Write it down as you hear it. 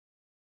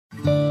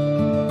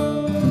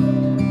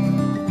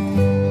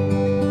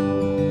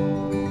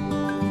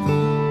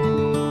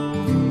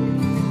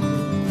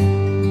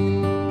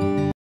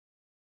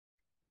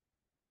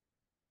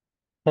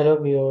Hello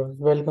viewers,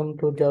 welcome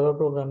to Java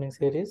programming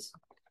series.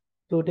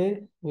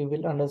 Today we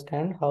will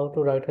understand how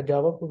to write a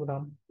Java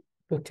program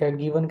to check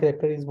given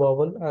character is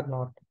vowel or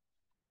not.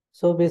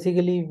 So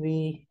basically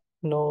we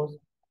know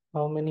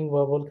how many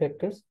vowel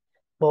characters.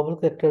 Vowel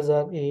characters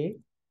are A,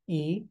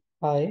 E,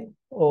 I,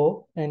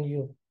 O and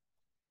U.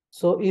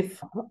 So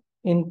if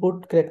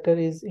input character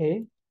is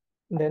A,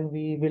 then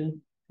we will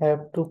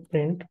have to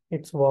print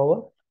its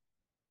vowel.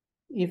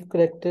 If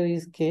character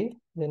is K,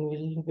 then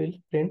we will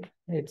print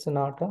it's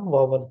not a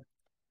vowel.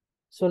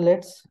 So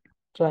let's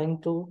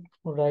trying to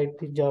write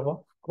the Java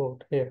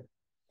code here.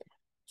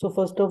 So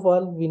first of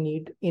all, we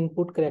need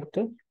input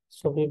character.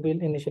 So we will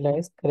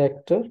initialize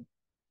character.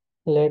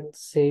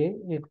 Let's say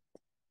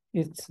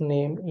its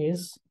name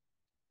is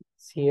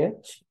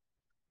ch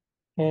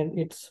and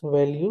its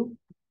value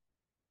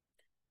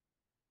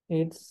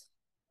is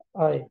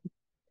I.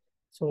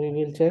 So we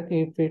will check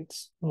if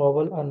it's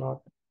vowel or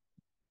not.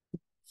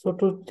 So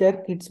to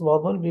check its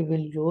vowel, we will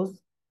use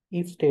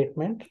if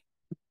statement.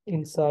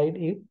 Inside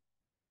if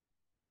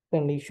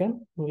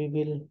condition, we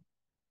will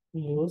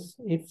use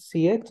if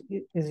ch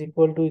is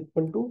equal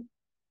to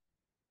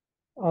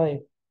I.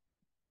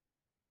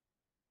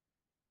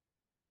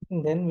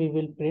 Then we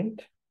will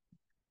print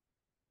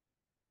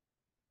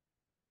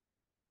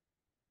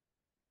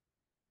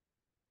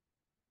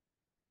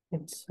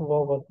its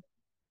vowel.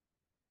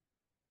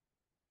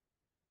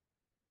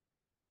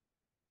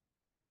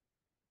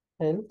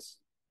 Else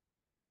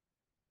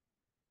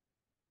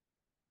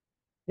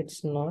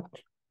it's not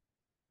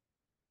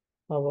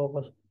a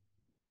vowel.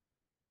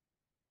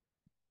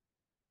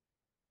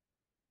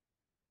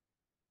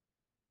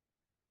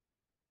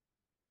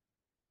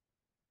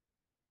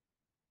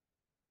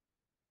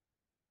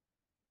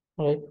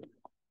 Right.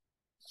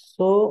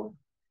 So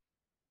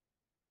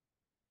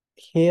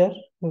here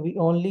we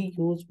only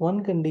use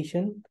one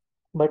condition,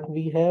 but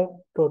we have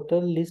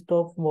total list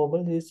of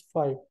vowels is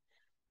 5.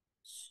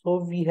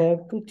 So we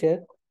have to check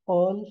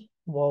all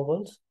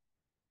vowels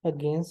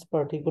against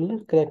particular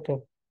character.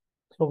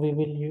 So we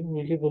will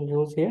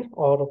use here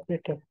OR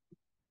operator.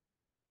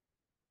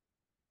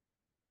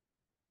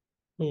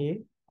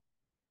 A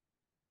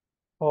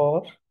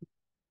or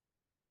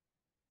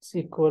is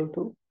equal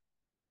to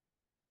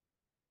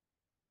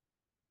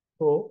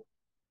O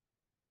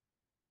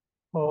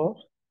or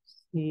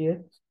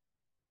CH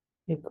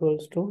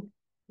equals to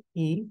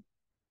E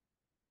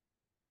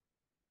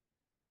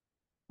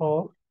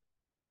or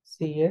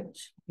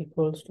CH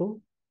equals to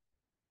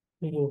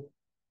U.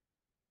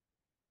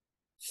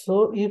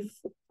 So if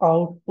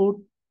output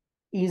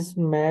is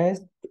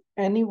matched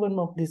any one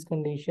of these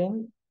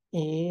condition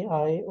A,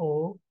 I,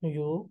 O,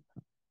 U,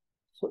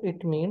 so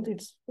it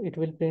means it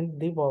will print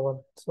the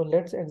vowel. So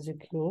let's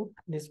execute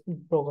this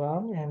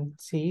program and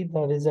see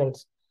the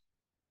results.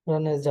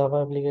 Run as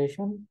Java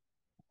application.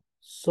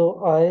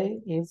 So I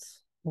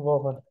is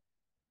vowel.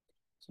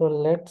 So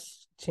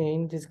let's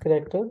change this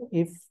character.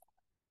 If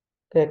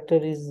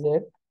character is Z,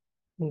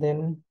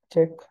 then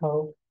check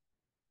how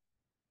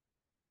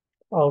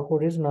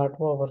output is not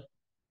vowel,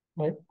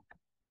 right?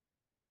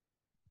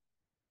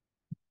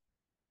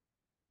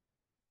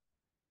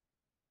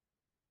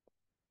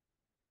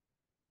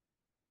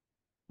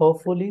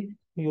 Hopefully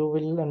you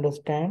will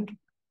understand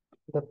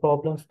the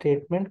problem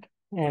statement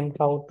and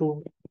how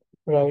to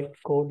write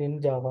code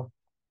in Java.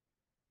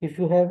 If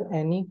you have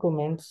any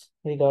comments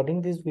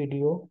regarding this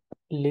video,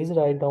 please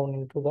write down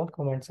into the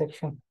comment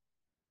section.